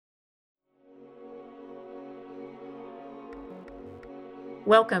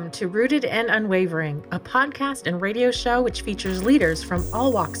Welcome to Rooted and Unwavering, a podcast and radio show which features leaders from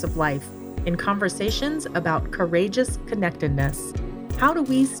all walks of life in conversations about courageous connectedness. How do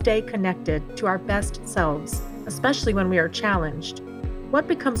we stay connected to our best selves, especially when we are challenged? What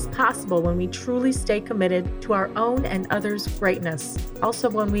becomes possible when we truly stay committed to our own and others' greatness, also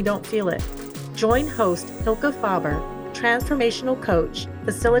when we don't feel it? Join host Hilke Faber, transformational coach,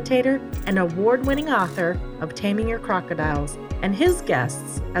 facilitator, and award-winning author of Taming Your Crocodiles, and his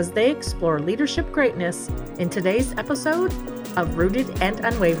guests as they explore leadership greatness in today's episode of Rooted and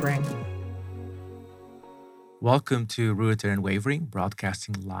Unwavering. Welcome to Rooted and Unwavering,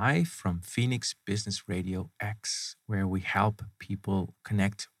 broadcasting live from Phoenix Business RadioX, where we help people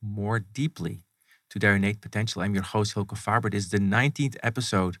connect more deeply to their innate potential. I'm your host, Hilke Faber. This is the 19th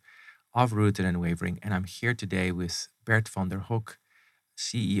episode of Rooted and Unwavering, and I'm here today with Bert van der Hoek,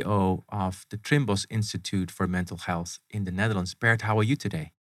 CEO of the Trimbos Institute for Mental Health in the Netherlands. Bert, how are you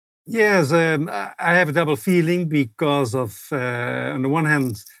today? Yes, I have a double feeling because of, on the one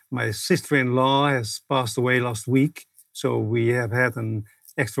hand, my sister-in-law has passed away last week. So we have had an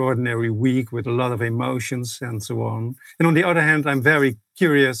extraordinary week with a lot of emotions and so on. And on the other hand, I'm very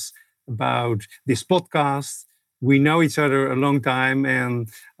curious about this podcast. We know each other a long time, and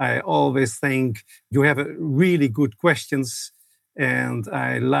I always think you have really good questions, and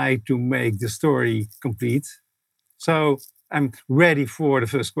I like to make the story complete. So I'm ready for the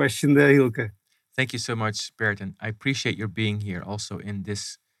first question there, Hilke. Thank you so much, Bert, and I appreciate your being here also in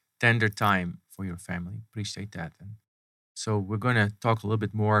this tender time for your family. Appreciate that. And so we're going to talk a little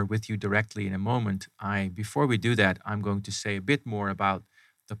bit more with you directly in a moment. Before we do that, I'm going to say a bit more about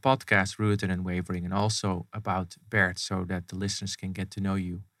the podcast Rooted and Unwavering and also about Bert so that the listeners can get to know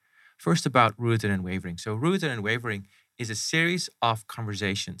you. First about Rooted and Unwavering. So Rooted and Unwavering is a series of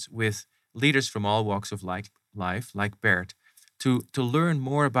conversations with leaders from all walks of life, like Bert, to learn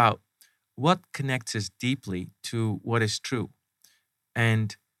more about what connects us deeply to what is true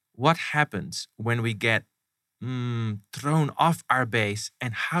and what happens when we get thrown off our base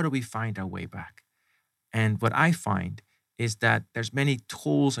and how do we find our way back. And what I find is that there's many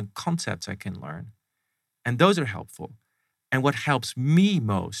tools and concepts I can learn, and those are helpful. And what helps me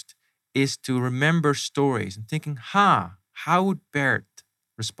most is to remember stories and thinking, how would Bert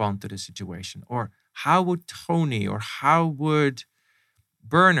respond to this situation? Or how would Tony, or how would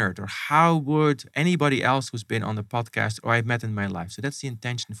Bernard, or how would anybody else who's been on the podcast or I've met in my life? So that's the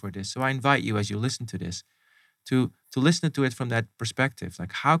intention for this. So I invite you, as you listen to this, to listen to it from that perspective.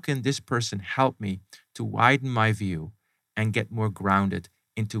 Like, how can this person help me to widen my view and get more grounded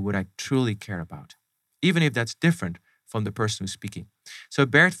into what I truly care about, even if that's different from the person who's speaking. So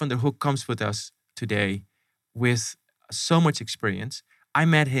Bert van der Hoek comes with us today with so much experience. I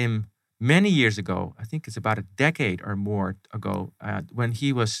met him many years ago. I think it's about a decade or more ago, when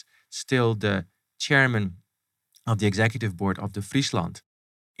he was still the chairman of the executive board of the Friesland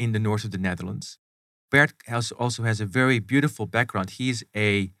in the north of the Netherlands. Bert also has a very beautiful background. He's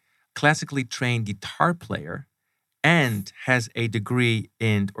a classically trained guitar player and has a degree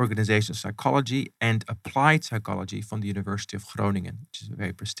in organizational psychology and applied psychology from the University of Groningen, which is a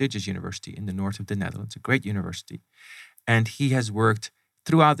very prestigious university in the north of the Netherlands, a great university. And he has worked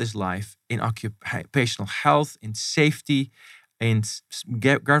throughout his life in occupational health, in safety, in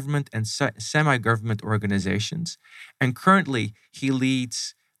government and semi-government organizations. And currently, he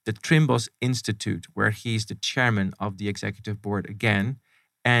leads the Trimbos Institute, where he's the chairman of the executive board again.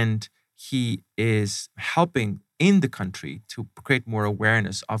 And he is helping in the country to create more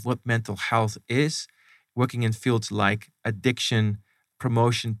awareness of what mental health is, working in fields like addiction,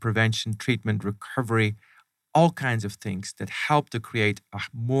 promotion, prevention, treatment, recovery, all kinds of things that help to create a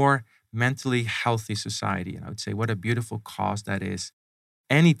more mentally healthy society. And I would say what a beautiful cause that is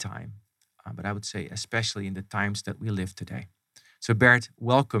anytime, but I would say especially in the times that we live today. So Bert,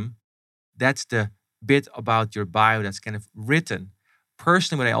 welcome. That's the bit about your bio that's kind of written.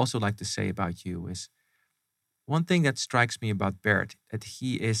 Personally, what I also like to say about you is one thing that strikes me about Bert, that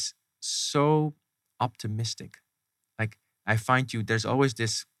he is so optimistic. Like, I find there's always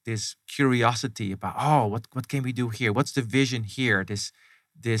this curiosity about, what can we do here? What's the vision here?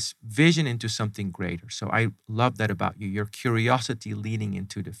 This vision into something greater. So I love that about you, your curiosity leading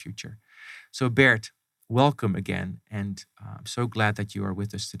into the future. So Bert, welcome again. And I'm so glad that you are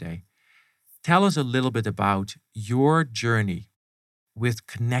with us today. Tell us a little bit about your journey with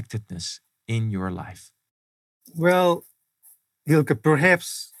connectedness in your life. Well, Hilke,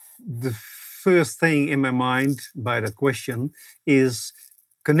 perhaps the first thing in my mind by the question is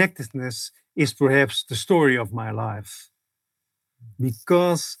connectedness is perhaps the story of my life.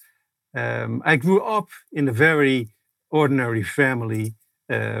 Because I grew up in a very ordinary family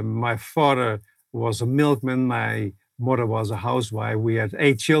My father was a milkman. My mother was a housewife. We had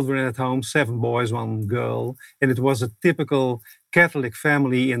 8 children at home, 7 boys, 1 girl. And it was a typical Catholic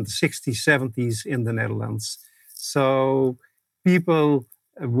family in the 60s, 70s in the Netherlands. So people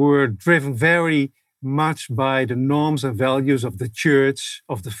were driven very much by the norms and values of the church,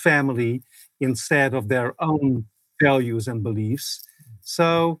 of the family, instead of their own values and beliefs.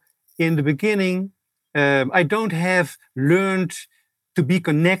 So in the beginning, I don't have learned to be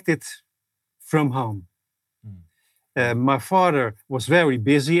connected from home. My father was very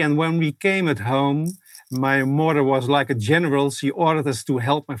busy, and when we came at home, my mother was like a general. She ordered us to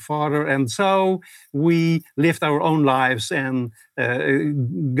help my father, and so we lived our own lives and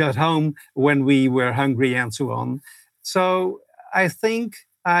got home when we were hungry and so on. So I think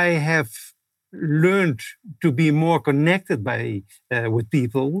I have learned to be more connected with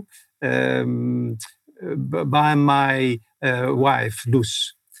people by my wife,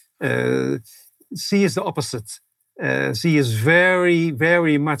 Luz. She is the opposite. She is very,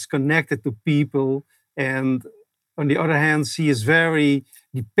 very much connected to people. And on the other hand, she is very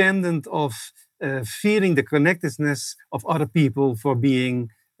dependent of feeling the connectedness of other people for being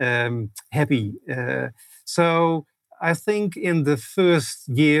happy. So I think in the first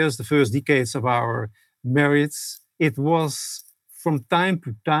years, the first decades of our marriage, it was from time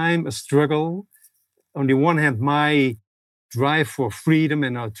to time a struggle. On the one hand, my drive for freedom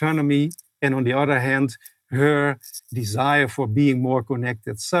and autonomy, and on the other hand, her desire for being more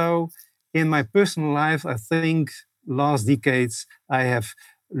connected. So in my personal life, I think last decades, I have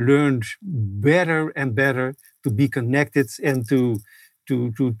learned better and better to be connected and to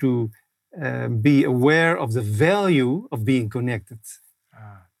be aware of the value of being connected.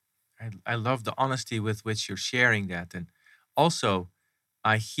 I love the honesty with which you're sharing that. And also,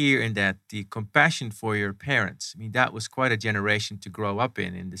 I hear in that the compassion for your parents. I mean, that was quite a generation to grow up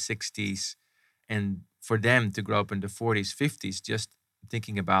in the 60s. And for them to grow up in the 40s, 50s, just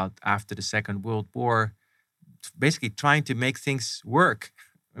thinking about after the Second World War, basically trying to make things work,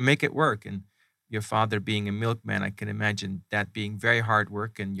 make it work. And your father being a milkman, I can imagine that being very hard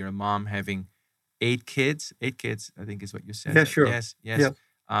work, and your mom having 8 kids, I think is what you said. Yeah, sure. Yes. Yeah.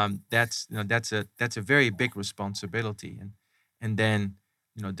 That's a very big responsibility. And then,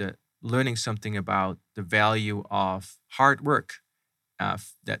 the learning something about the value of hard work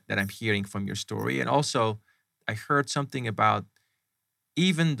that I'm hearing from your story. And also, I heard something about,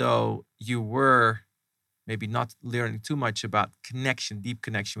 even though you were maybe not learning too much about deep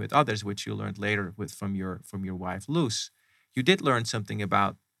connection with others, which you learned later from your wife Luz, you did learn something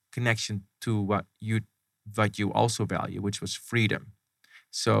about connection to what you also value, which was freedom.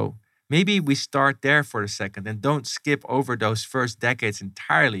 So maybe we start there for a second and don't skip over those first decades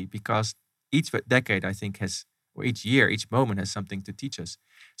entirely, because each decade, I think, or each year, each moment has something to teach us.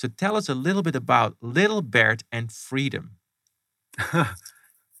 So tell us a little bit about little Bert and freedom.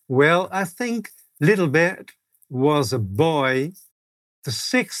 Well, I think little Bert was a boy, the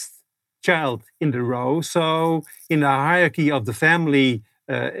 6th child in the row, so in the hierarchy of the family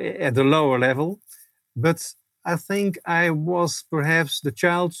at the lower level. But I think I was perhaps the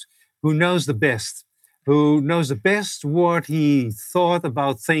child who knows the best what he thought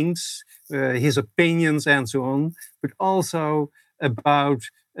about things, his opinions and so on, but also about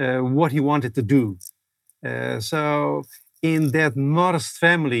what he wanted to do. So in that modest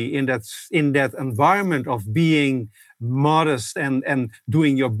family, in that environment of being modest and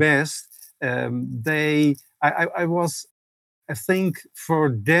doing your best, I was, I think, for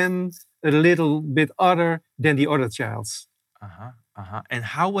them a little bit other than the other childs. And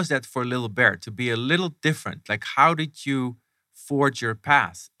how was that for little Bert to be a little different? Like, how did you forge your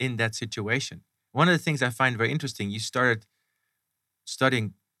path in that situation? One of the things I find very interesting, you started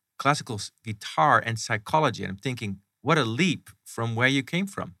studying classical guitar and psychology, and I'm thinking, what a leap from where you came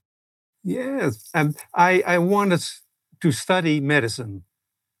from. Yes, and I wanted to study medicine,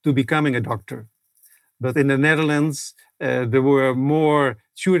 to becoming a doctor. But in the Netherlands, there were more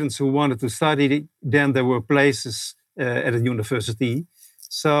students who wanted to study than there were places at a university.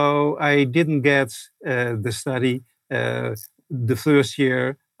 So I didn't get the study the first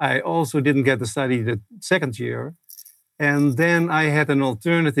year. I also didn't get the study the second year. And then I had an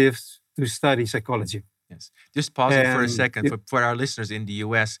alternative to study psychology. Yes. Just pausing for a second for our listeners in the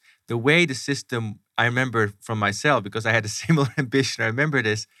US, the way the system, I remember from myself, because I had a similar ambition, I remember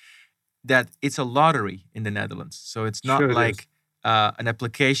this, that it's a lottery in the Netherlands. So it's not like an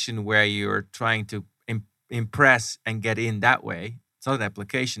application where you're trying to impress and get in that way. It's not an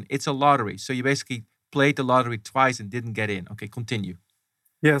application. It's a lottery. So you basically played the lottery twice and didn't get in. Okay, continue.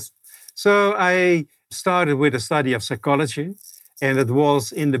 Yes. So I started with a study of psychology. And it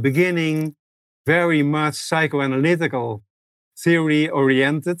was in the beginning very much psychoanalytical theory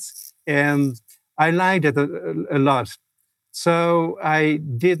oriented. And I liked it a lot. So I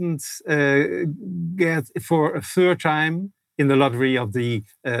didn't get for a third time in the lottery of the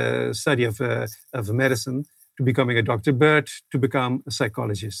study of medicine to becoming a doctor, but to become a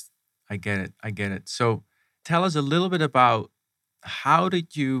psychologist. I get it. I get it. So tell us a little bit about how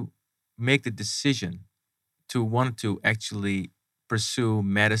did you make the decision to want to actually pursue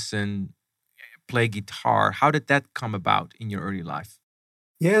medicine, play guitar? How did that come about in your early life?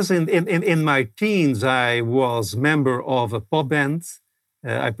 Yes, in my teens, I was member of a pop band.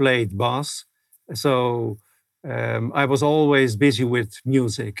 I played bass. So I was always busy with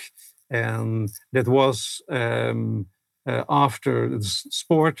music. And that was after the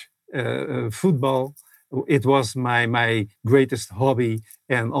sport, football. It was my greatest hobby.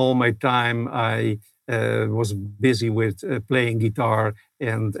 And all my time I was busy with playing guitar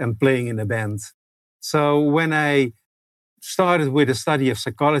and playing in a band. So when I started with a study of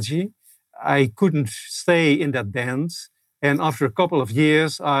psychology, I couldn't stay in that band. And after a couple of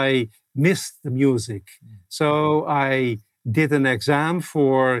years, I missed the music. So I did an exam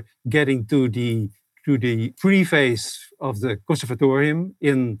for getting to the pre-phase of the conservatorium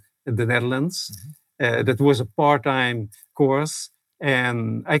in the Netherlands. That was a part-time course,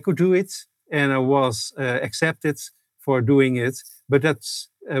 and I could do it, and I was accepted for doing it. But that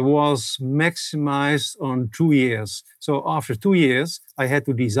was maximized on 2 years. So after 2 years, I had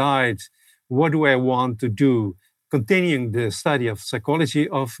to decide, what do I want to do? Continuing the study of psychology,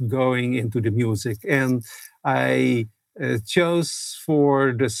 of going into the music. And I chose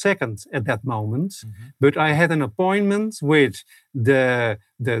for the second at that moment. But I had an appointment with the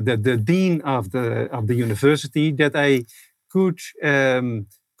dean of the university that I could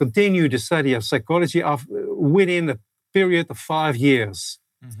continue the study of psychology within a period of 5 years.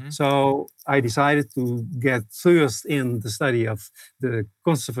 So I decided to get first in the study of the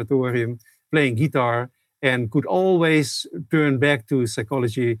conservatorium, playing guitar, and could always turn back to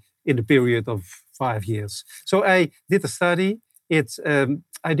psychology in the period of 5 years. So I did a study.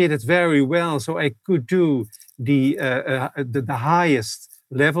 I did it very well, so I could do the highest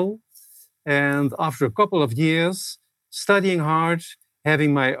level. And after a couple of years, studying hard,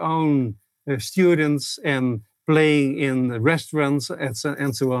 having my own students and playing in restaurants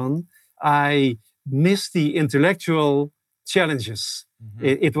and so on, I missed the intellectual challenges.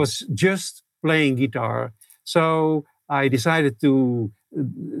 It was just playing guitar. So I decided to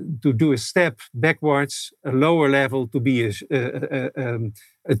do a step backwards, a lower level, to be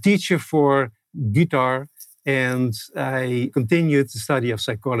a teacher for guitar. And I continued the study of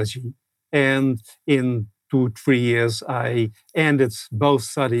psychology. And in 2-3 years, I ended both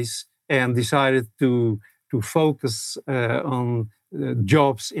studies and decided to focus on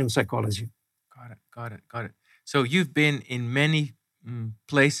jobs in psychology. Got it. So you've been in many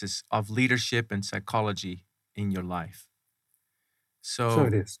places of leadership and psychology in your life. So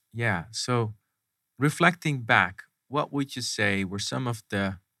it is. Yeah. So reflecting back, what would you say were some of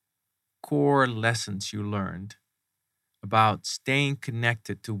the core lessons you learned about staying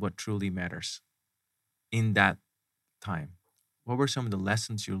connected to what truly matters in that time? What were some of the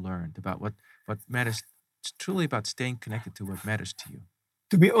lessons you learned about what matters? It's truly about staying connected to what matters to you.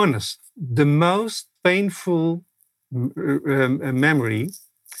 To be honest, the most painful memory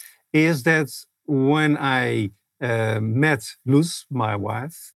is that when I met Luz, my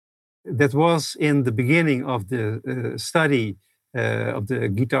wife, that was in the beginning of the study of the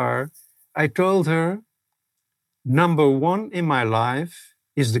guitar, I told her, number one in my life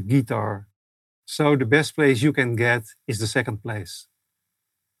is the guitar. So the best place you can get is the second place.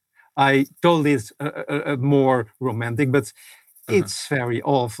 I told it more romantic, but it's very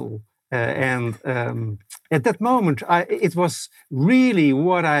awful. And at that moment, it was really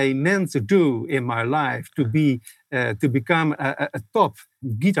what I meant to do in my life, to become a top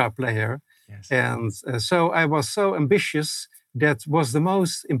guitar player. Yes. And so I was so ambitious. That was the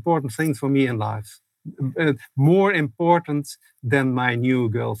most important thing for me in life, more important than my new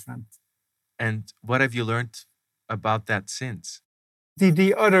girlfriend. And what have you learned about that since?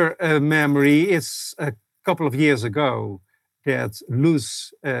 The other memory is a couple of years ago that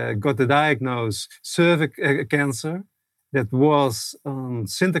Luz got the diagnosis cervix cancer. That was on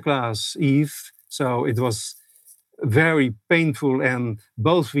Sinterklaas Eve, so it was very painful, and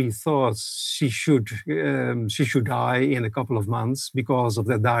both we thought she should die in a couple of months because of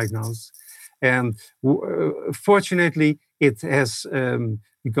that diagnosis. And fortunately, it has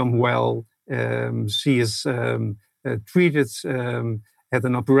become well. She is treated, had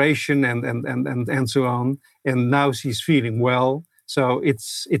an operation, and so on. And now she's feeling well. So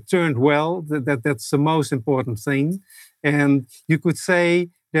it turned well. That's the most important thing. And you could say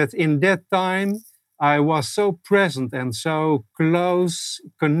that in that time, I was so present and so close,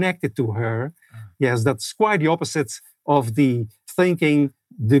 connected to her. Yes, that's quite the opposite of the thinking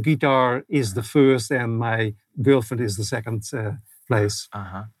the guitar is the first and my girlfriend is the second place.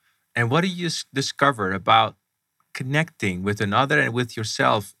 Uh-huh. And what do you discover about connecting with another and with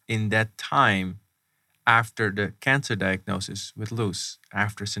yourself in that time after the cancer diagnosis with Luz,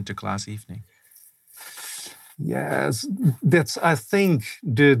 after Sinterklaas evening? Yes, that's I think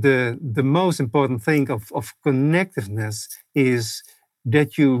the most important thing of connectiveness is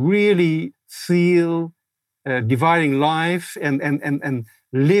that you really feel dividing life and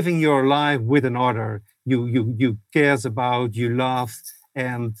living your life with another you cares about, you love,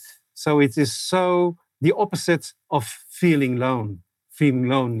 and so it is so the opposite of feeling lonely.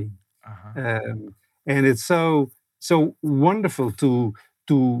 Uh-huh. And it's so wonderful to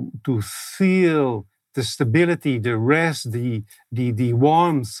feel the stability, the rest, the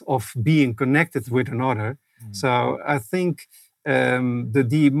warmth of being connected with another. So I think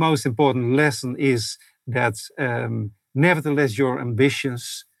the most important lesson is that nevertheless your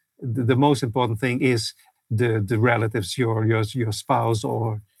ambitions, the most important thing is the relatives, your spouse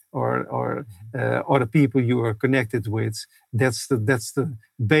or other people you are connected with. That's the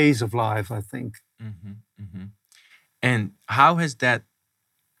base of life, I think. And how has that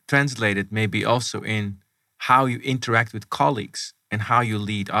translated maybe also in how you interact with colleagues and how you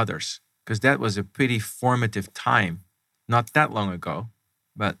lead others? Because that was a pretty formative time, not that long ago,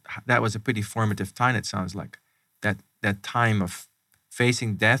 but that was a pretty formative time, it sounds like. That time of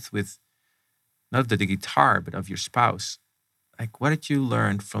facing death with not the guitar, but of your spouse. Like, what did you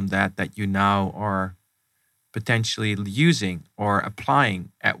learn from that you now are potentially using or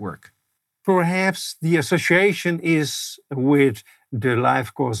applying at work? Perhaps the association is with the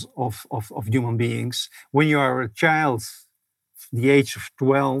life course of human beings. When you are a child, the age of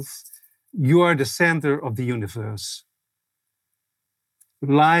 12, you are the center of the universe.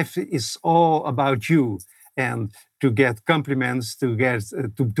 Life is all about you and to get compliments, to get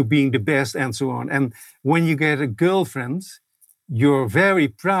to being the best and so on. And when you get a girlfriend, you're very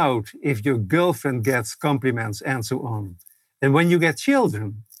proud if your girlfriend gets compliments and so on. And when you get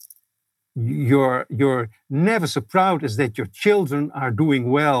children, you're never so proud as that your children are doing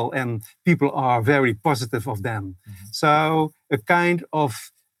well and people are very positive of them. So a kind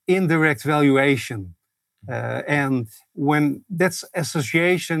of indirect valuation. And when that's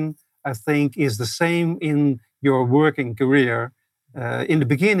association, I think, is the same in your working career. In the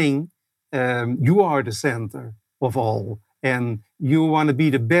beginning, you are the center of all, and you want to be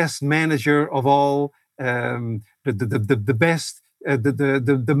the best manager of all, the best,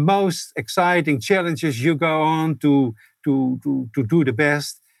 the most exciting challenges. You go on to do the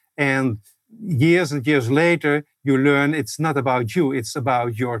best, and years and years later, you learn it's not about you, it's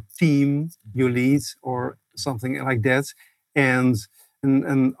about your team you lead or something like that. And in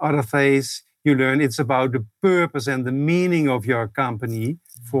another phase, you learn it's about the purpose and the meaning of your company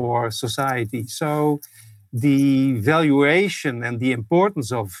for society. So the valuation and the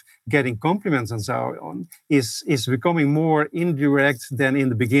importance of getting compliments and so on is becoming more indirect than in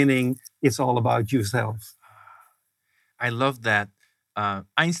the beginning. It's all about yourself. I love that.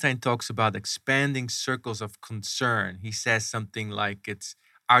 Einstein talks about expanding circles of concern. He says something like it's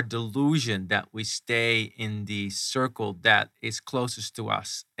our delusion that we stay in the circle that is closest to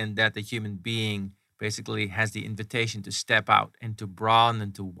us and that the human being basically has the invitation to step out and to broaden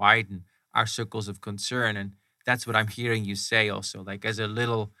and to widen our circles of concern. And that's what I'm hearing you say also. Like as a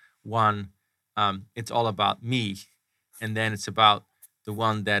little one, it's all about me. And then it's about the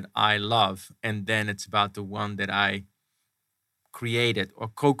one that I love. And then it's about the one that I created or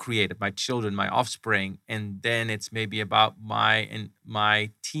co-created, my children, my offspring, and then it's maybe about my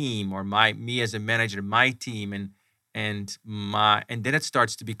team or me as a manager, my team, and then it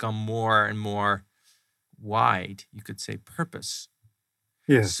starts to become more and more wide, you could say, purpose.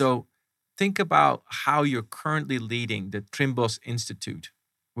 Yes. So think about how you're currently leading the Trimbos Institute,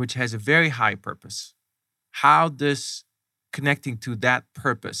 which has a very high purpose. How does connecting to that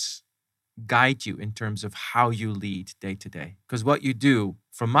purpose guide you in terms of how you lead day to day? Because what you do,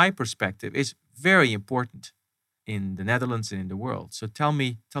 from my perspective, is very important in the Netherlands and in the world. So tell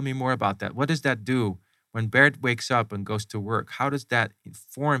me more about that. What does that do when Bert wakes up and goes to work? How does that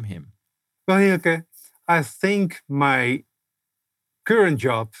inform him? Well, Hilke, I think my current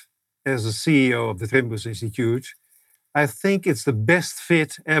job as a CEO of the Trimbos Institute, I think it's the best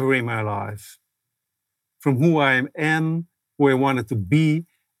fit ever in my life. From who I am, who I wanted to be,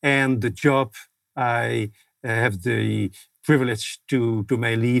 and the job I have the privilege to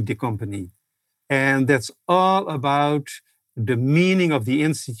may lead the company. And that's all about the meaning of the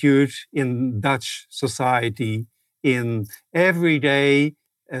Institute in Dutch society, in every day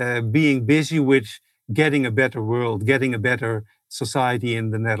being busy with getting a better world, getting a better society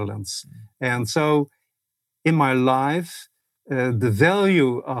in the Netherlands. And so in my life, the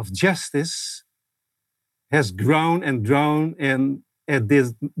value of justice has grown and grown. And at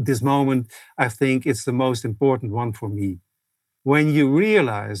this moment, I think it's the most important one for me. When you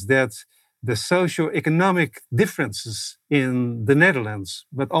realize that the socio-economic differences in the Netherlands,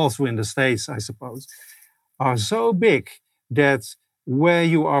 but also in the States, I suppose, are so big that where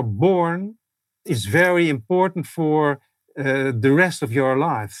you are born is very important for the rest of your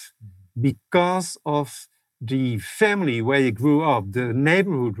life because of the family where you grew up, the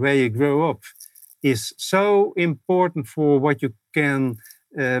neighborhood where you grew up is so important for what you can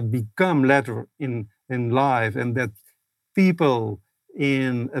become later in life, and that people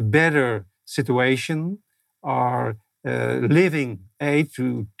in a better situation are living 8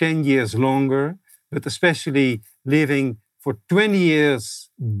 to 10 years longer, but especially living for 20 years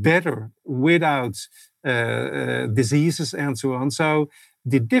better without diseases and so on. So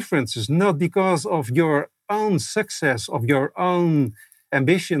the difference is not because of your own success, of your own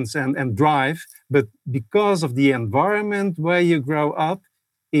ambitions and drive, but because of the environment where you grow up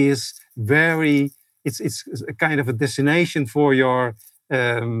is very, it's a kind of a destination for your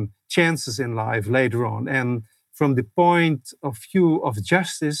chances in life later on. And from the point of view of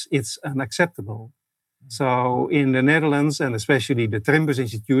justice, it's unacceptable. So in the Netherlands, and especially the Trimbos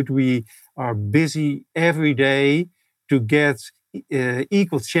Institute, we are busy every day to get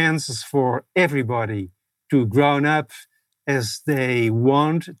equal chances for everybody to grow up as they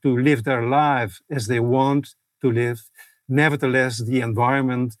want, to live their life as they want to live, nevertheless, the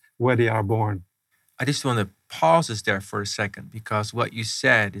environment where they are born. I just want to pause us there for a second, because what you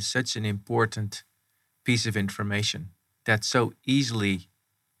said is such an important piece of information that's so easily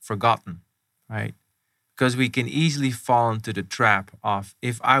forgotten, right? Because we can easily fall into the trap of,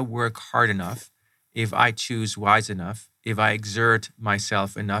 if I work hard enough, if I choose wise enough, if I exert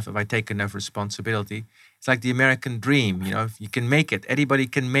myself enough, if I take enough responsibility, it's like the American dream, if you can make it, anybody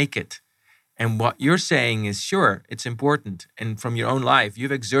can make it. And what you're saying is, sure, it's important. And from your own life,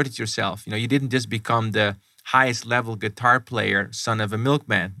 you've exerted yourself. You didn't just become the highest level guitar player, son of a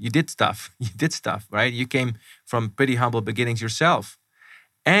milkman. You did stuff. Right? You came from pretty humble beginnings yourself.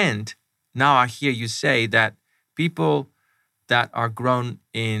 And now I hear you say that people that are growing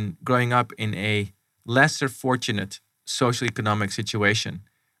up in a lesser fortunate socioeconomic situation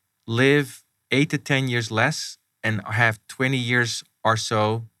live 8 to 10 years less and have 20 years or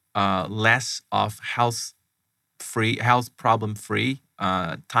so less of health problem free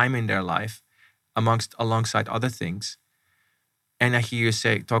time in their life, alongside other things. And I hear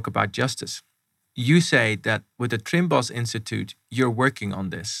you talk about justice. You say that with the Trimbos Institute, you're working on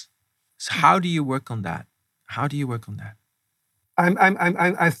this. So how do you work on that?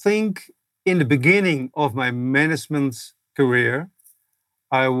 I think in the beginning of my management career,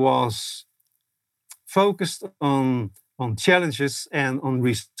 I was focused on challenges and on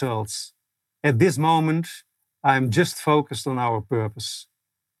results. At this moment, I'm just focused on our purpose.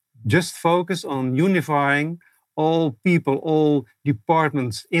 Just focus on unifying all people, all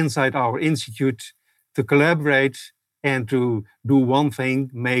departments inside our institute to collaborate and to do one thing,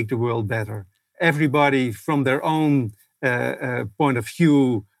 make the world better. Everybody from their own point of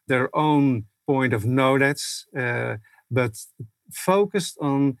view, their own point of knowledge, but focused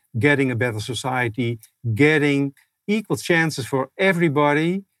on getting a better society, getting equal chances for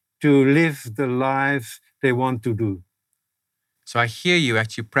everybody to live the life they want to do. So I hear you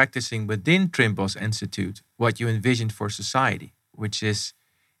actually practicing within Trimbos Institute what you envisioned for society, which is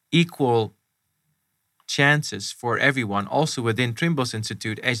equal chances for everyone, also within Trimbos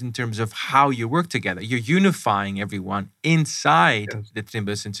Institute, as in terms of how you work together. You're unifying everyone inside the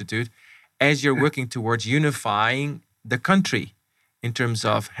Trimbos Institute as you're working towards unifying the country in terms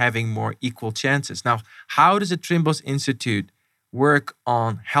of having more equal chances. Now, how does the Trimbos Institute work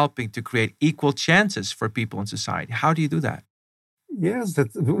on helping to create equal chances for people in society? How do you do that? Yes,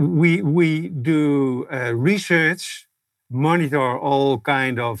 that we do research, monitor all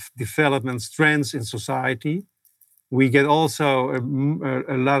kind of developments, trends in society. We get also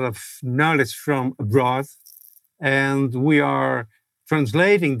a lot of knowledge from abroad, and we are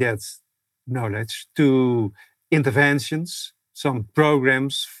translating that knowledge to interventions, some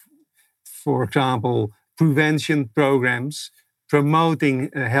programs, for example, prevention programs,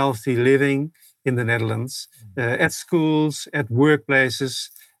 promoting healthy living in the Netherlands, at schools, at workplaces,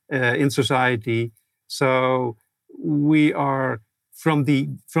 in society. So we are from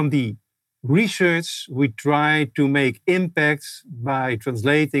the research, we try to make impacts by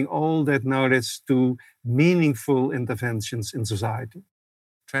translating all that knowledge to meaningful interventions in society.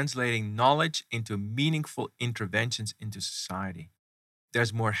 Translating knowledge into meaningful interventions into society.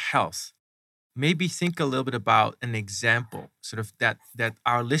 There's more health. Maybe think a little bit about an example, sort of that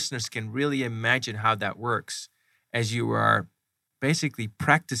our listeners can really imagine how that works as you are basically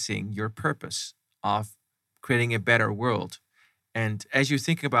practicing your purpose of creating a better world. And as you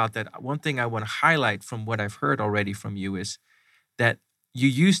think about that, one thing I want to highlight from what I've heard already from you is that you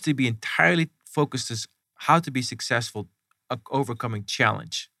used to be entirely focused as how to be successful overcoming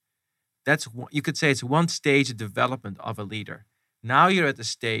challenge. You could say it's one stage of development of a leader. Now you're at the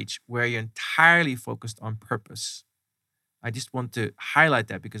stage where you're entirely focused on purpose. I just want to highlight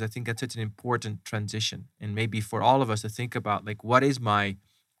that because I think that's such an important transition. And maybe for all of us to think about, like, what is my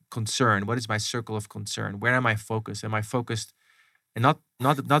concern? What is my circle of concern? Where am I focused? Am I focused and not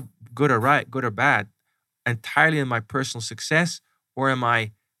good or right, good or bad, entirely on my personal success, or am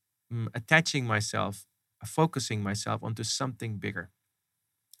I attaching myself, focusing myself onto something bigger?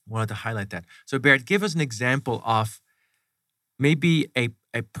 I wanted to highlight that. So Bert, give us an example of maybe a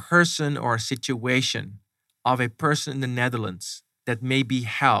person or a situation of a person in the Netherlands that may be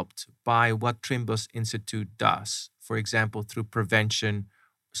helped by what Trimbos Institute does, for example, through prevention,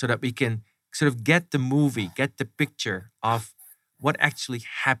 so that we can sort of get the movie, get the picture of what actually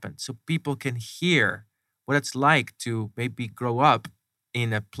happened, so people can hear what it's like to maybe grow up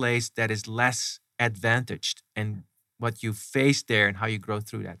in a place that is less advantaged and what you face there and how you grow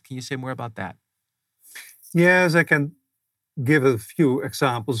through that. Can you say more about that? Yes, I can give a few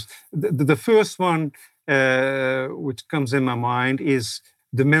examples. The first one, which comes in my mind, is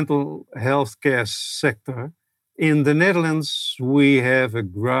the mental health care sector. In the Netherlands, we have a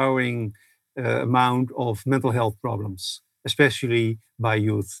growing amount of mental health problems, especially by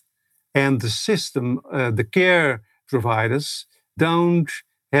youth. And the system, the care providers, don't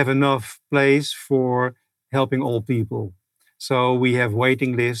have enough place for helping all people. So we have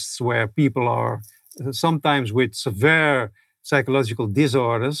waiting lists where people are sometimes with severe psychological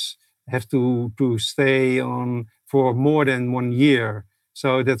disorders have to stay on for more than 1 year.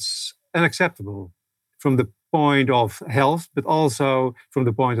 So that's unacceptable from the point of health, but also from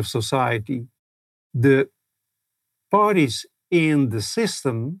the point of society. The parties in the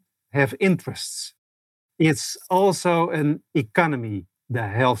system have interests. It's also an economy, the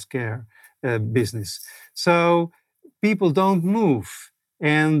healthcare business. So people don't move,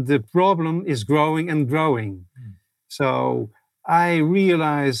 and the problem is growing and growing. So I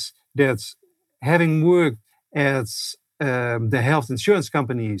realize that having worked at the health insurance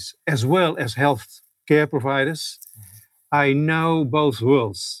companies as well as health care providers, I know both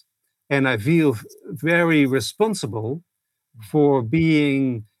worlds. And I feel very responsible for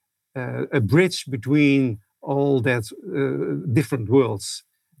being a bridge between all that different worlds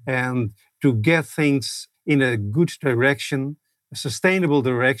and to get things in a good direction, a sustainable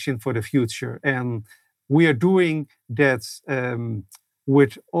direction for the future. And we are doing that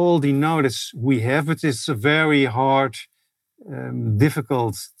with all the knowledge we have. It is a very hard,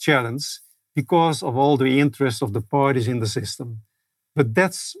 difficult challenge because of all the interests of the parties in the system. But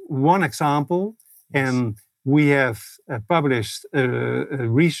that's one example. Yes. And we have published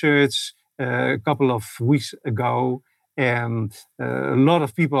research a couple of weeks ago, and a lot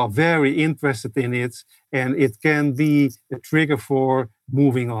of people are very interested in it, and it can be a trigger for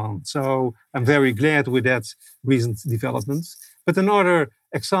moving on. So I'm very glad with that recent developments. But another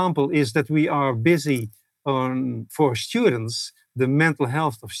example is that we are busy for students. The mental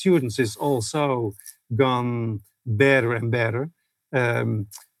health of students is also gone better and better.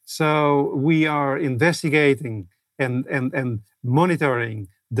 So we are investigating and monitoring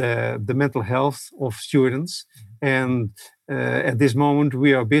the mental health of students. And at this moment,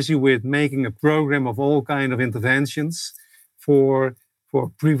 we are busy with making a program of all kinds of interventions for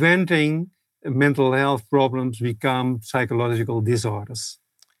preventing mental health problems become psychological disorders.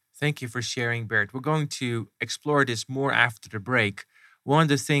 Thank you for sharing, Bert. We're going to explore this more after the break. One of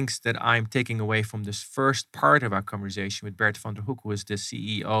the things that I'm taking away from this first part of our conversation with Bert van der Hoek, who is the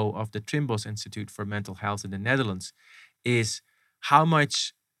CEO of the Trimbos Institute for Mental Health in the Netherlands, is how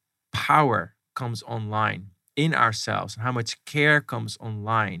much power comes online in ourselves and how much care comes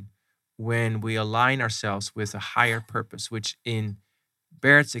online when we align ourselves with a higher purpose, which in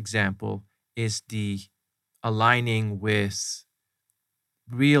Bert's example is the aligning with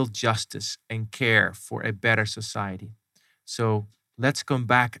real justice and care for a better society. So let's come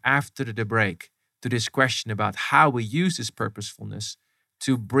back after the break to this question about how we use this purposefulness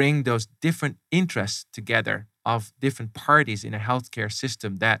to bring those different interests together of different parties in a healthcare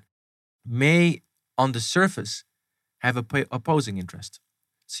system that may, on the surface, have opposing interest.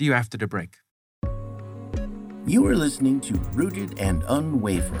 See you after the break. You are listening to Rooted and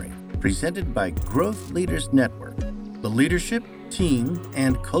Unwavering, presented by Growth Leaders Network, the leadership, team,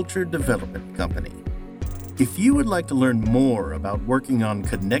 and culture development company. If you would like to learn more about working on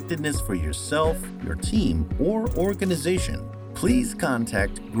connectedness for yourself, your team, or organization, please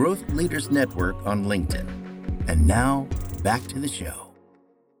contact Growth Leaders Network on LinkedIn. And now, back to the show.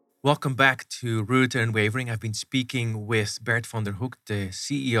 Welcome back to Rooted and Unwavering. I've been speaking with Bert van der Hoek, the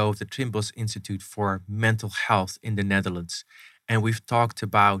CEO of the Trimbos Institute for Mental Health in the Netherlands. And we've talked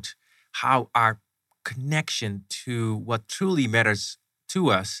about how our connection to what truly matters to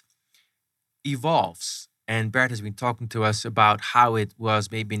us evolves. And Bert has been talking to us about how it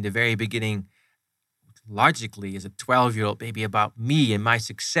was maybe in the very beginning, logically, as a 12-year-old, maybe about me and my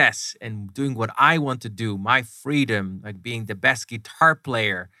success and doing what I want to do, my freedom, like being the best guitar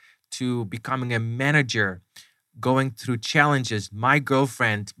player, to becoming a manager, going through challenges, my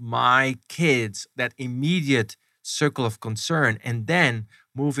girlfriend, my kids, that immediate circle of concern, and then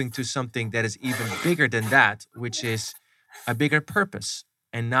moving to something that is even bigger than that, which is a bigger purpose.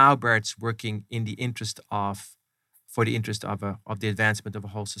 And now Bert's working in the interest of, for the interest of the advancement of a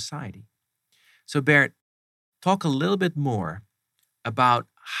whole society. So Bert, talk a little bit more about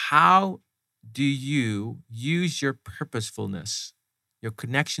how do you use your purposefulness, your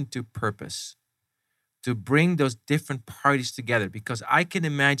connection to purpose, to bring those different parties together? Because I can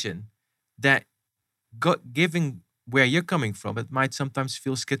imagine that given where you're coming from, it might sometimes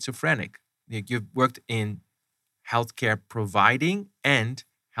feel schizophrenic. You've worked in healthcare providing and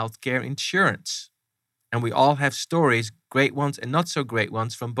healthcare insurance. And we all have stories, great ones and not so great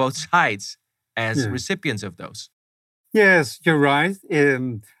ones, from both sides as recipients of those. Yes, you're right.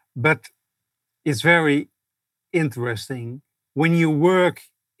 But it's very interesting when you work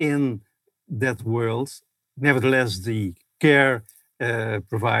in that world. Nevertheless, the care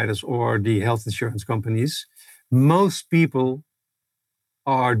providers or the health insurance companies, most people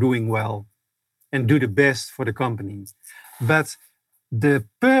are doing well and do the best for the company. But the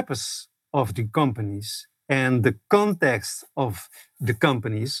purpose of the companies and the context of the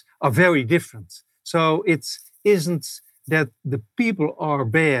companies are very different. So it isn't that the people are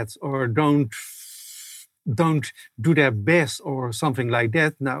bad or don't do their best or something like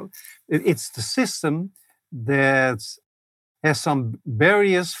that. No, it's the system that has some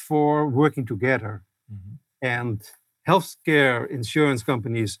barriers for working together. Mm-hmm. And healthcare insurance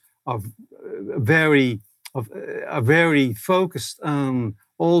companies are very focused on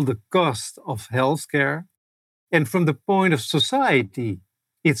all the cost of healthcare. And from the point of society,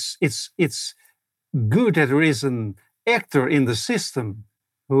 it's good that there is an actor in the system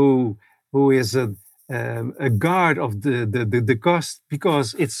who is a guard of the cost,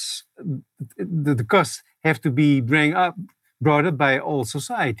 because it's the costs have to be brought up by all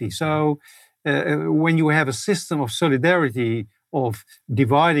society. So when you have a system of solidarity, of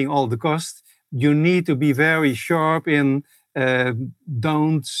dividing all the costs, you need to be very sharp in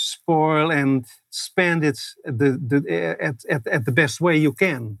don't spoil and spend it at the best way you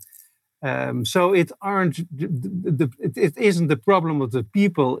can. So it isn't the problem of the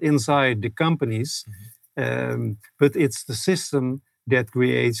people inside the companies, but it's the system that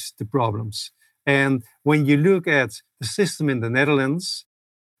creates the problems. And when you look at the system in the Netherlands,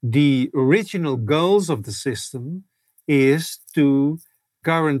 the original goals of the system is to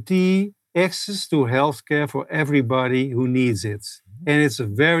guarantee access to healthcare for everybody who needs it. And it's a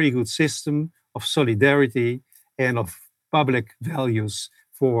very good system of solidarity and of public values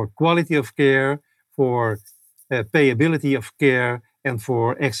for quality of care, for payability of care, and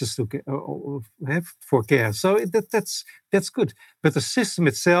for access to for care. So that's good. But the system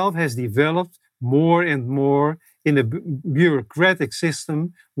itself has developed more and more in a bureaucratic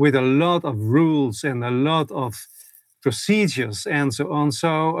system with a lot of rules and a lot of procedures and so on.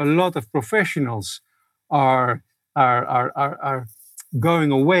 So a lot of professionals are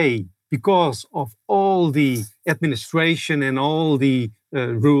going away because of all the administration and all the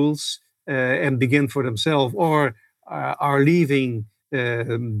rules and begin for themselves, or are leaving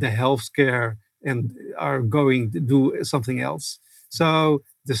the healthcare and are going to do something else. So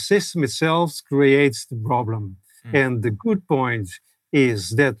the system itself creates the problem. And the good point is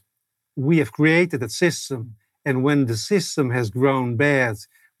that we have created a system, and when the system has grown bad,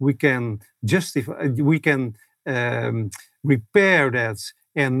 we can repair that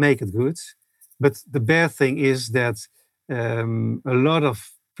and make it good. But the bad thing is that a lot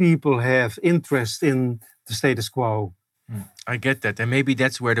of people have interest in the status quo. I get that. And maybe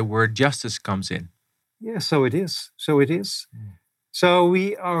that's where the word justice comes in. Yeah, so it is. So it is. So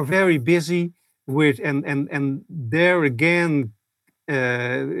we are very busy with, and there again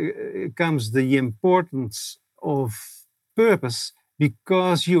comes the importance of purpose,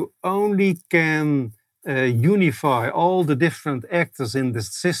 because you only can unify all the different actors in the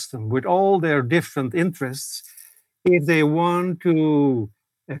system with all their different interests if they want to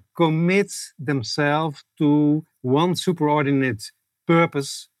commit themselves to one superordinate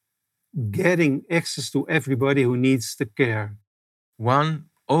purpose, getting access to everybody who needs the care. One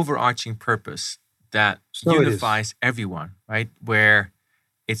overarching purpose that So it is. unifies everyone, right? Where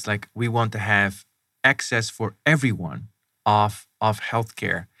it's like we want to have access for everyone of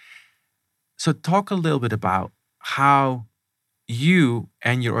healthcare. So talk a little bit about how you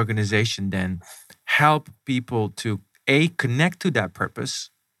and your organization then help people to connect to that purpose,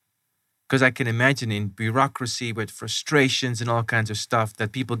 because I can imagine in bureaucracy with frustrations and all kinds of stuff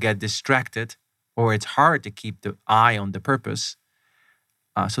that people get distracted, or it's hard to keep the eye on the purpose.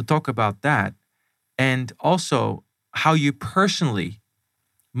 So talk about that, and also how you personally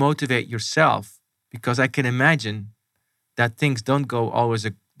motivate yourself, because I can imagine that things don't go always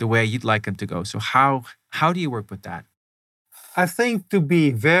the way you'd like them to go. So how do you work with that? I think to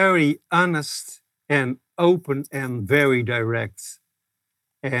be very honest and open and very direct,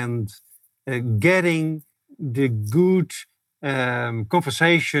 and getting the good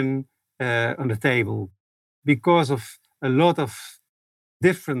conversation on the table, because of a lot of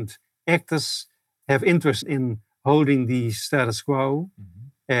different actors have interest in holding the status quo,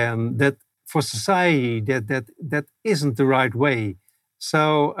 and that for society that isn't the right way.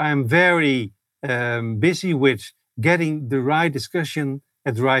 So I'm very busy with getting the right discussion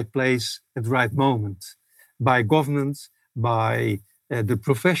at the right place at the right moment, by government, by the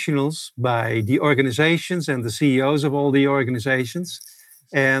professionals, by the organizations and the CEOs of all the organizations.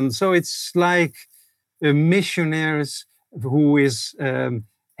 And so it's like a missionaries who is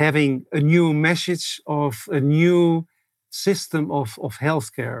having a new message of a new system of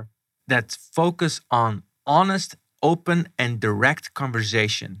healthcare. That focus on honest, open, and direct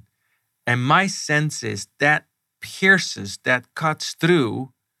conversation. And my sense is that pierces, that cuts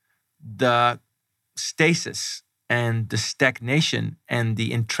through the stasis and the stagnation and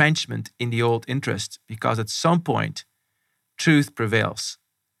the entrenchment in the old interest, because at some point, truth prevails.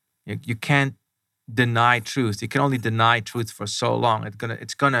 You can't deny truth. You can only deny truth for so long.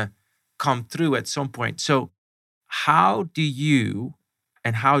 It's gonna come through at some point. So how do you,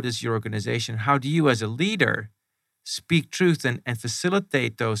 and how does your organization, how do you as a leader speak truth and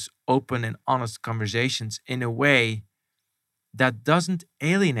facilitate those open and honest conversations in a way that doesn't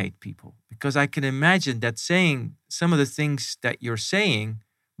alienate people? Because I can imagine that saying some of the things that you're saying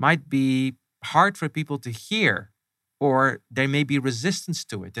might be hard for people to hear, or there may be resistance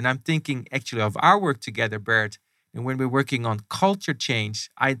to it. And I'm thinking actually of our work together, Bert, and when we're working on culture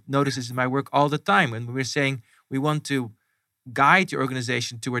change, I notice this in my work all the time. When we're saying we want to guide your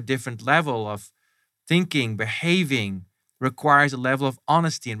organization to a different level of thinking, behaving, requires a level of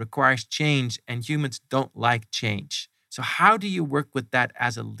honesty and requires change, and humans don't like change. So how do you work with that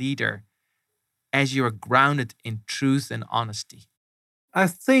as a leader, as you're grounded in truth and honesty? I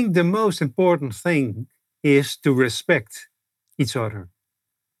think the most important thing is to respect each other.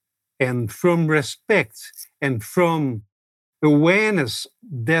 And from respect and from awareness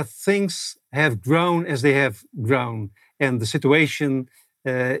that things have grown as they have grown, and the situation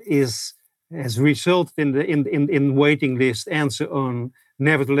has resulted in waiting lists and so on.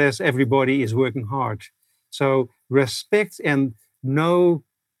 Nevertheless, everybody is working hard. So respect and no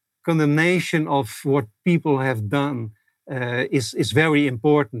condemnation of what people have done is very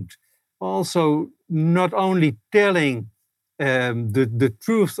important. Also, not only telling the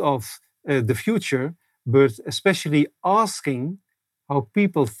truth of the future, but especially asking how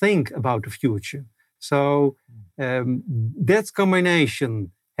people think about the future. So that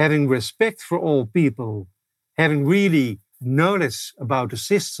combination, having respect for all people, having really knowledge about the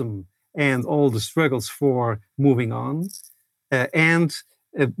system and all the struggles for moving on, and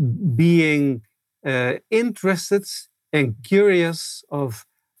being interested and curious of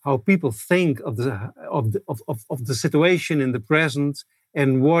how people think of the situation in the present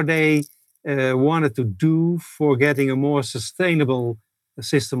and what they wanted to do for getting a more sustainable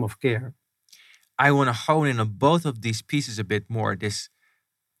system of care. I want to hone in on both of these pieces a bit more. This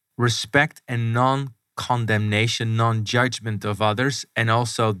respect and non-condemnation, non-judgment of others, and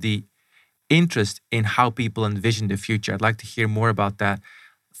also the interest in how people envision the future. I'd like to hear more about that.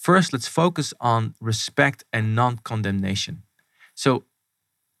 First, let's focus on respect and non-condemnation. So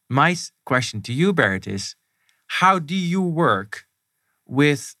my question to you, Bert, is how do you work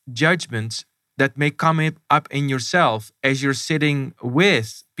with judgments that may come up in yourself as you're sitting with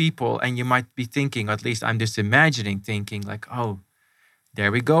people, and you might be thinking, at least I'm just imagining thinking like, oh,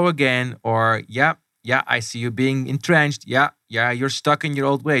 there we go again, or yeah, I see you being entrenched. Yeah, you're stuck in your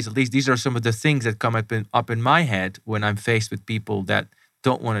old ways. At least these are some of the things that come up in my head when I'm faced with people that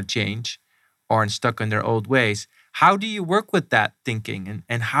don't want to change or are stuck in their old ways. How do you work with that thinking,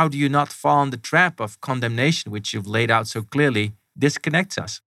 and how do you not fall in the trap of condemnation, which you've laid out so clearly disconnects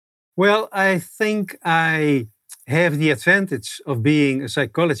us? Well, I think I have the advantage of being a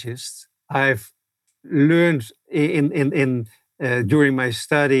psychologist. I've learned in during my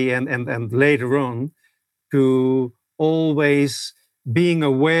study and later on to always being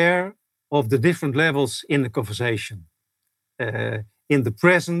aware of the different levels in the conversation. In the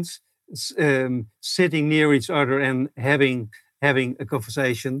present, sitting near each other and having a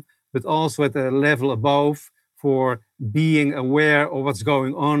conversation, but also at a level above for being aware of what's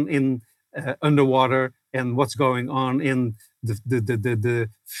going on in underwater and what's going on in the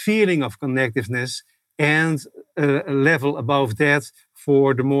feeling of connectiveness, and a level above that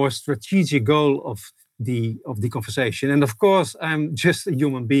for the more strategic goal of the conversation. And of course, I'm just a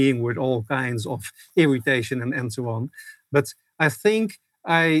human being with all kinds of irritation and so on. But I think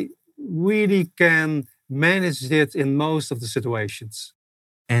I really can manage it in most of the situations.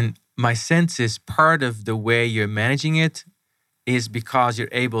 And my sense is part of the way you're managing it is because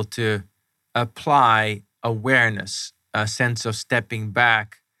you're able to apply awareness, a sense of stepping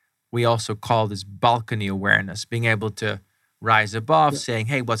back. We also call this balcony awareness, being able to rise above, saying,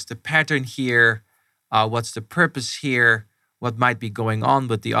 hey, what's the pattern here? What's the purpose here? What might be going on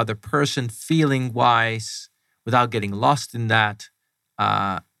with the other person feeling wise without getting lost in that?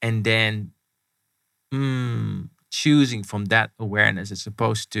 And then choosing from that awareness as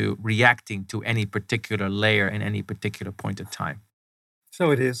opposed to reacting to any particular layer in any particular point of time.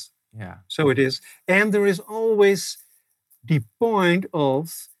 So it is. Yeah. So it is. And there is always the point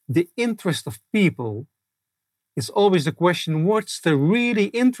of the interest of people. It's always the question, what's the really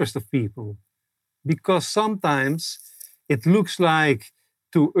interest of people? Because sometimes it looks like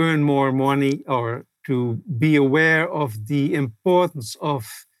to earn more money or to be aware of the importance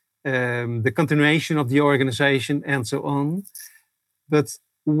of the continuation of the organization and so on. But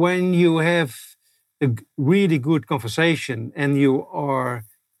when you have a really good conversation and you are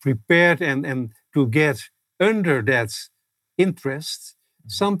prepared and to get under that interest,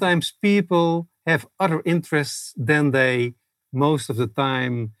 sometimes people have other interests than they most of the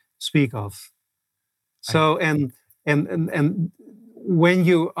time speak of. So and when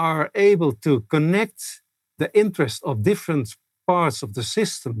you are able to connect the interest of different parts of the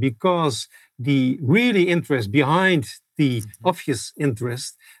system, because the really interest behind the obvious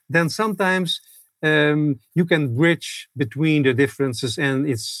interest, then sometimes you can bridge between the differences and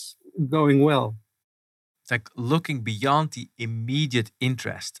it's going well. It's like looking beyond the immediate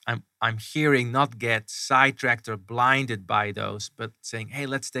interest. I'm hearing not get sidetracked or blinded by those, but saying, hey,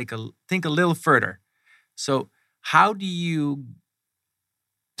 let's think a little further. So how do you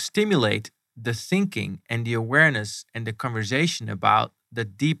stimulate the thinking and the awareness and the conversation about the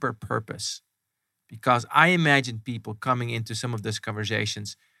deeper purpose? Because I imagine people coming into some of these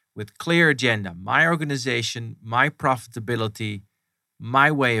conversations with clear agenda, my organization, my profitability,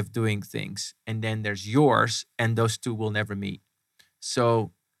 my way of doing things, and then there's yours, and those two will never meet.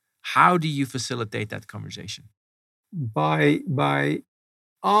 So how do you facilitate that conversation? By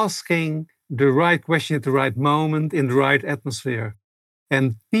asking the right question at the right moment in the right atmosphere.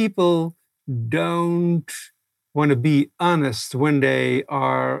 And people don't want to be honest when they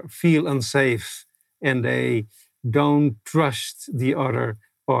feel unsafe and they don't trust the other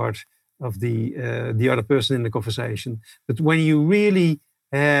part of the other person in the conversation. But when you really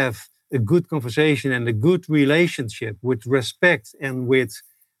have a good conversation and a good relationship with respect and with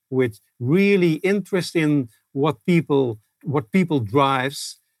really interest in what people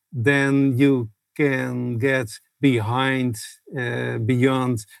drives, then you can get beyond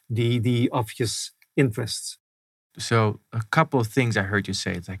the obvious interests. So a couple of things I heard you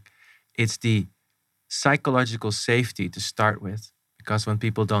say. It's like it's the psychological safety to start with, because when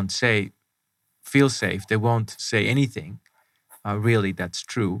people don't feel safe, they won't say anything. Really, that's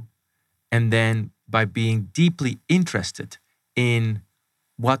true. And then by being deeply interested in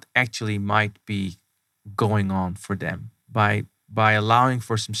what actually might be going on for them, by allowing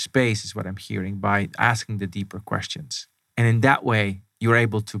for some space is what I'm hearing, by asking the deeper questions. And in that way, you're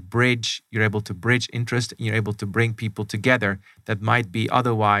able to bridge interest, and you're able to bring people together that might be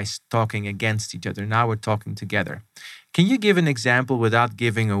otherwise talking against each other. Now we're talking together. Can you give an example without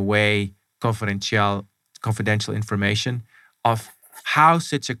giving away confidential information of how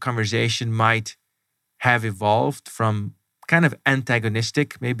such a conversation might have evolved from kind of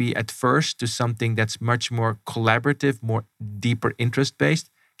antagonistic, maybe at first, to something that's much more collaborative, more deeper interest-based.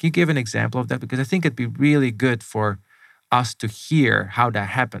 Can you give an example of that? Because I think it'd be really good for us to hear how that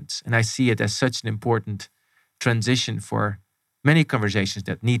happens. And I see it as such an important transition for many conversations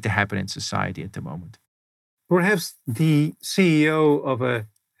that need to happen in society at the moment. Perhaps the CEO of a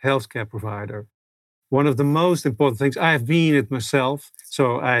healthcare provider, one of the most important things, I've been it myself,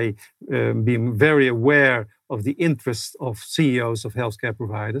 so I been very aware of the interests of CEOs of healthcare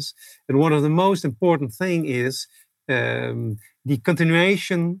providers. And one of the most important thing is the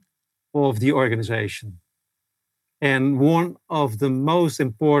continuation of the organization. And one of the most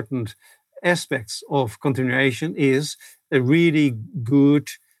important aspects of continuation is a really good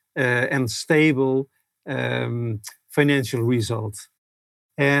and stable financial result.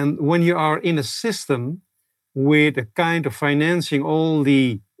 And when you are in a system with a kind of financing all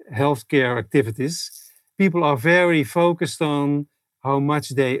the healthcare activities, people are very focused on how much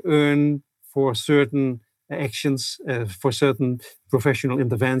they earn for certain actions, for certain professional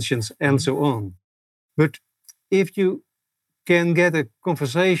interventions, and so on. But if you can get a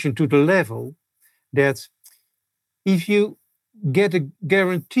conversation to the level that if you get a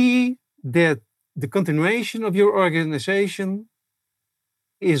guarantee that the continuation of your organization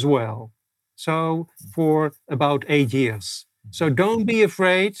is well, so for about 8 years. So don't be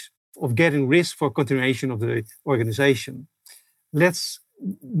afraid of getting risk for continuation of the organization. Let's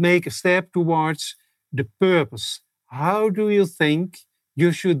make a step towards the purpose. How do you think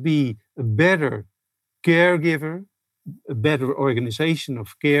you should be a better caregiver, a better organization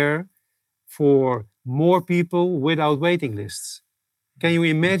of care for more people without waiting lists? Can you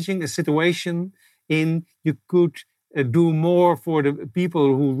imagine a situation in you could do more for the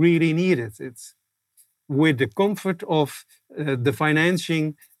people who really need it? It's with the comfort of the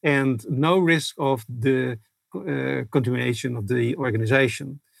financing and no risk of the continuation of the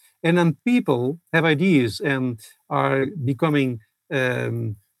organization. And then people have ideas and are becoming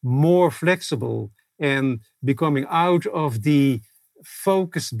more flexible and becoming out of the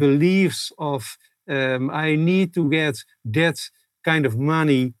focused beliefs of I need to get that kind of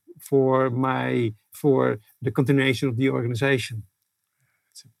money for the continuation of the organization.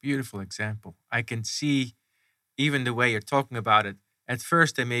 It's a beautiful example. I can see even the way you're talking about it. At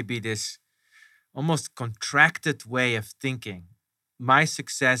first, there may be this almost contracted way of thinking. My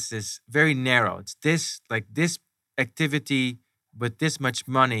success is very narrow. It's this activity with this much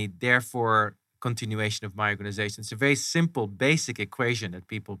money, therefore continuation of my organization. It's a very simple, basic equation that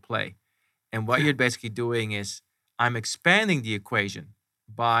people play. And what you're basically doing is I'm expanding the equation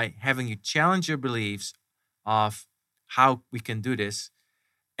by having you challenge your beliefs of how we can do this,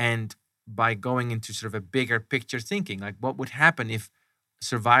 and by going into sort of a bigger picture thinking, like what would happen if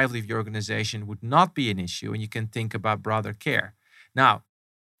survival of your organization would not be an issue, and you can think about broader care. Now,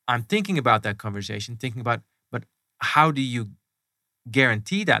 I'm thinking about that conversation, but how do you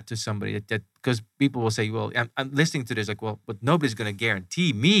guarantee that to somebody that because people will say, well, I'm listening to this like, well, but nobody's going to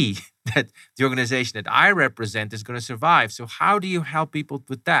guarantee me that the organization that I represent is going to survive. So how do you help people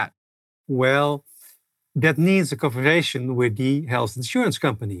with that? Well, that needs a conversation with the health insurance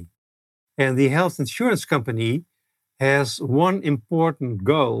company. And the health insurance company has one important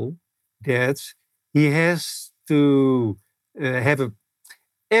goal, that he has to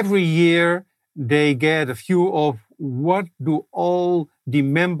every year they get a view of what do all the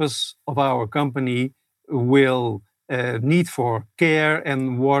members of our company will need for care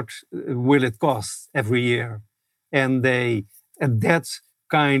and what will it cost every year. And at that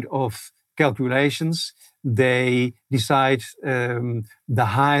kind of calculations, they decide the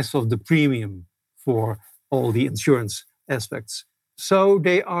highs of the premium for all the insurance aspects. So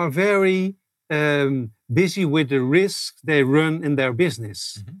they are very busy with the risks they run in their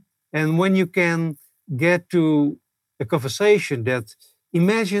business. Mm-hmm. And when you can get to a conversation that,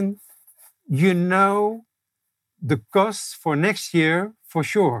 imagine you know the costs for next year for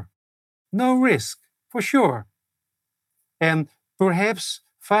sure, no risk for sure, and perhaps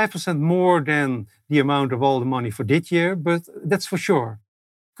 5% more than the amount of all the money for this year, but that's for sure.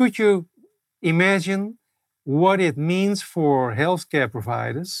 Could you imagine what it means for healthcare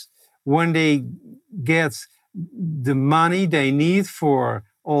providers when they get the money they need for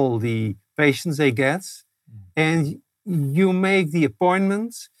all the patients they get, and you make the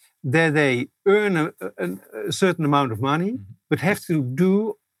appointments that they earn a certain amount of money, but have to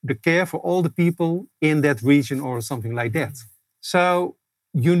do the care for all the people in that region or something like that. So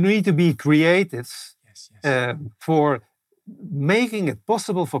you need to be creative for making it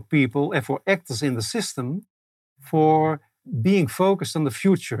possible for people and for actors in the system for being focused on the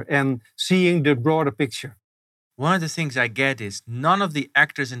future and seeing the broader picture. One of the things I get is none of the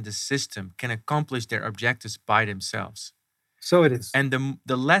actors in the system can accomplish their objectives by themselves. So it is. And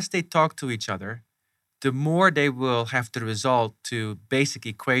the less they talk to each other, the more they will have to resort to basic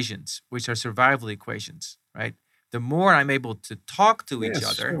equations, which are survival equations, right? The more I'm able to talk to each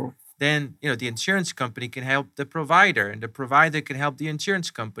other, sure. then the insurance company can help the provider, and the provider can help the insurance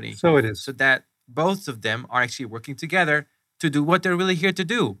company. So it is. So that both of them are actually working together to do what they're really here to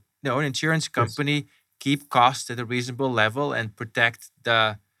do. An insurance company keep costs at a reasonable level and protect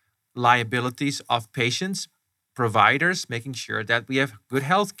the liabilities of patients, providers, making sure that we have good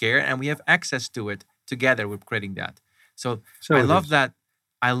health care and we have access to it. Together we're creating that. So I love that.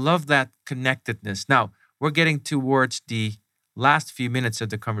 I love that connectedness. Now we're getting towards the last few minutes of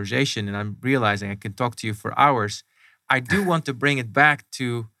the conversation, and I'm realizing I can talk to you for hours. I do want to bring it back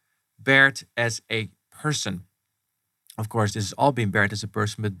to Bert as a person. Of course, this has all been Bert as a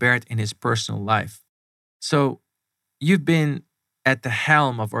person, but Bert in his personal life. So you've been at the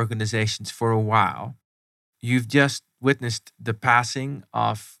helm of organizations for a while. You've just witnessed the passing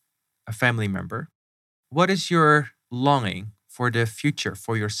of a family member. What is your longing for the future,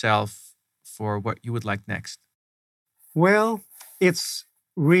 for yourself, for what you would like next? Well, it's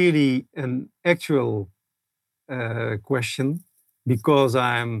really an actual question because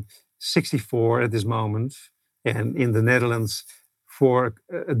I'm 64 at this moment. And in the Netherlands, for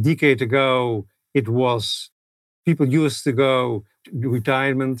a decade ago, it was people used to go to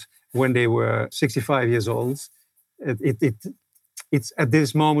retirement when they were 65 years old. It's at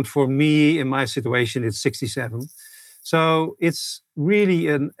this moment for me, in my situation, it's 67. So it's really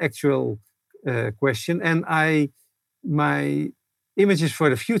an actual question. And my images for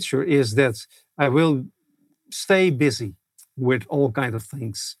the future is that I will stay busy with all kinds of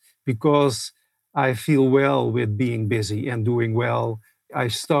things because I feel well with being busy and doing well. I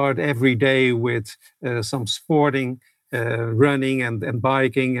start every day with some sporting, running and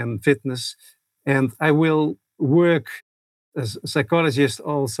biking and fitness. And I will work as a psychologist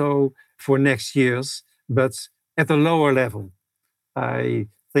also for next years, but at a lower level. I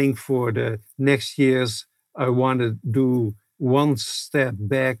think for the next years, I want to do one step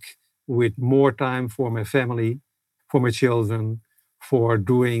back with more time for my family, for my children, for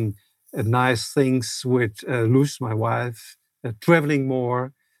doing nice things with Luz, my wife, traveling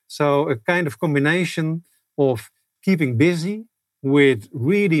more. So a kind of combination of keeping busy with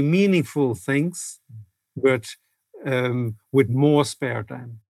really meaningful things, but with more spare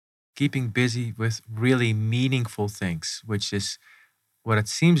time. Keeping busy with really meaningful things, which is what it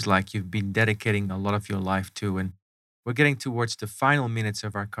seems like you've been dedicating a lot of your life to. And we're getting towards the final minutes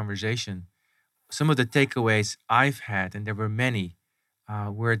of our conversation. Some of the takeaways I've had, and there were many,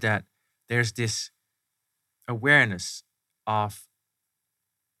 were that there's this awareness of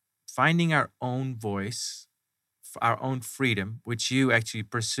finding our own voice, our own freedom, which you actually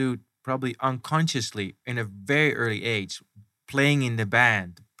pursued probably unconsciously in a very early age, playing in the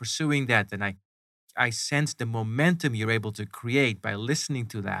band, pursuing that. And I sense the momentum you're able to create by listening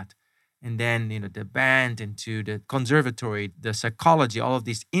to that. And then, the band into the conservatory, the psychology, all of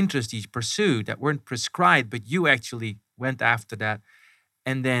these interests you pursued that weren't prescribed, but you actually went after that.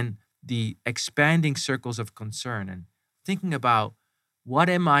 And then the expanding circles of concern and thinking about what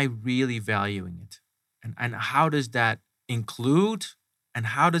am I really valuing it? And how does that include? And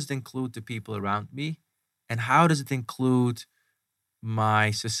how does it include the people around me? And how does it include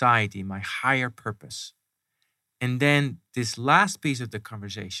my society, my higher purpose? And then this last piece of the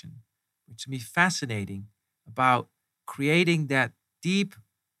conversation, which to me fascinating, about creating that deep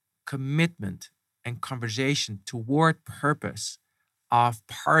commitment and conversation toward purpose of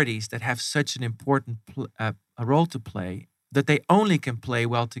parties that have such an important a role to play that they only can play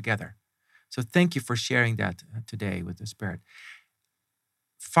well together. So thank you for sharing that today with us, Bert.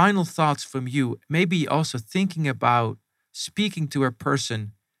 Final thoughts from you, maybe also thinking about speaking to a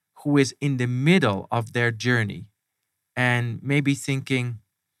person who is in the middle of their journey and maybe thinking,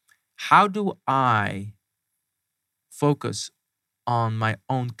 how do I focus on my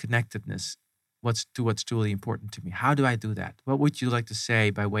own connectedness, what's truly important to me? How do I do that? What would you like to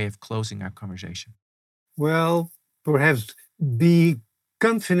say by way of closing our conversation? Well, perhaps be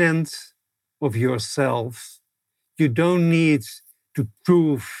confident of yourself. You don't need to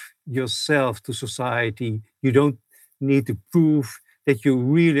prove yourself to society. You don't need to prove that you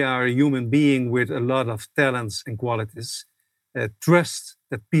really are a human being with a lot of talents and qualities. Trust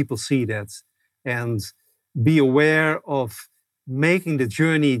that people see that, and be aware of making the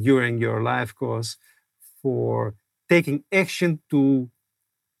journey during your life course for taking action to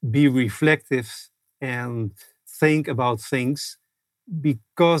be reflective and think about things,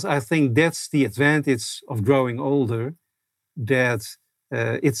 because I think that's the advantage of growing older, that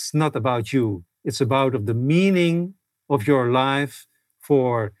it's not about you. It's about of the meaning of your life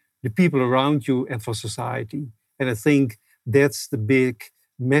for the people around you and for society. And I think that's the big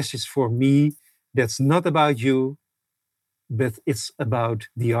message for me. That's not about you, but it's about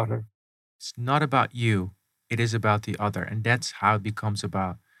the other. It's not about you, it is about the other. And that's how it becomes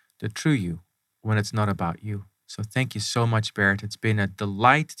about the true you when it's not about you. So thank you so much, Bert. It's been a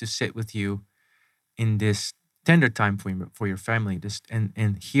delight to sit with you in this tender time for your family,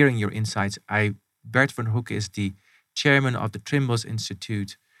 and hearing your insights. Bert van Hoek is the chairman of the Trimbos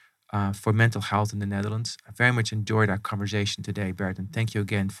Institute for Mental Health in the Netherlands. I very much enjoyed our conversation today, Bert, and thank you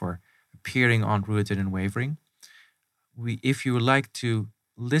again for appearing on Rooted and Wavering. If you would like to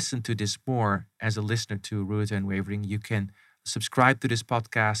listen to this more as a listener to Rooted and Wavering, you can subscribe to this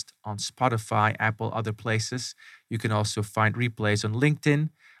podcast on Spotify, Apple, other places. You can also find replays on LinkedIn,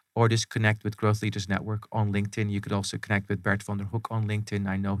 or just connect with Growth Leaders Network on LinkedIn. You could also connect with Bert van der Hoek on LinkedIn.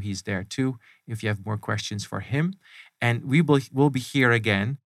 I know he's there too, if you have more questions for him. And we'll be here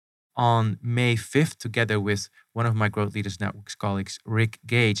again on May 5th, together with one of my Growth Leaders Network's colleagues, Rick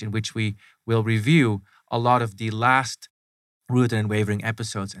Gage, in which we will review a lot of the last Rooted and Wavering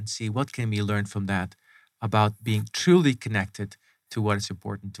episodes and see what can be learned from that about being truly connected to what is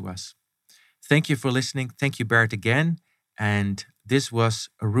important to us. Thank you for listening. Thank you, Bert, again. And this was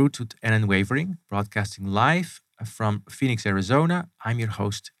Rooted and Unwavering, broadcasting live from Phoenix, Arizona. I'm your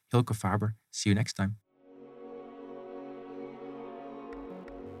host, Hilke Faber. See you next time.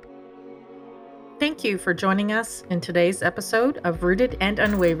 Thank you for joining us in today's episode of Rooted and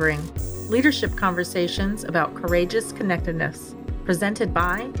Unwavering, leadership conversations about courageous connectedness, presented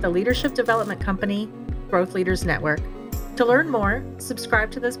by the leadership development company, Growth Leaders Network. To learn more,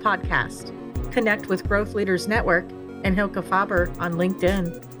 subscribe to this podcast, connect with Growth Leaders Network and Hilke Faber on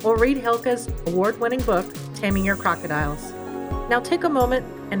LinkedIn, or read Hilke's award-winning book, Taming Your Crocodiles. Now take a moment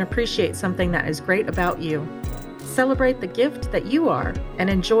and appreciate something that is great about you. Celebrate the gift that you are and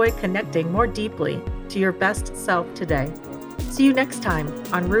enjoy connecting more deeply to your best self today. See you next time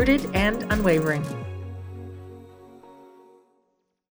on Rooted and Unwavering.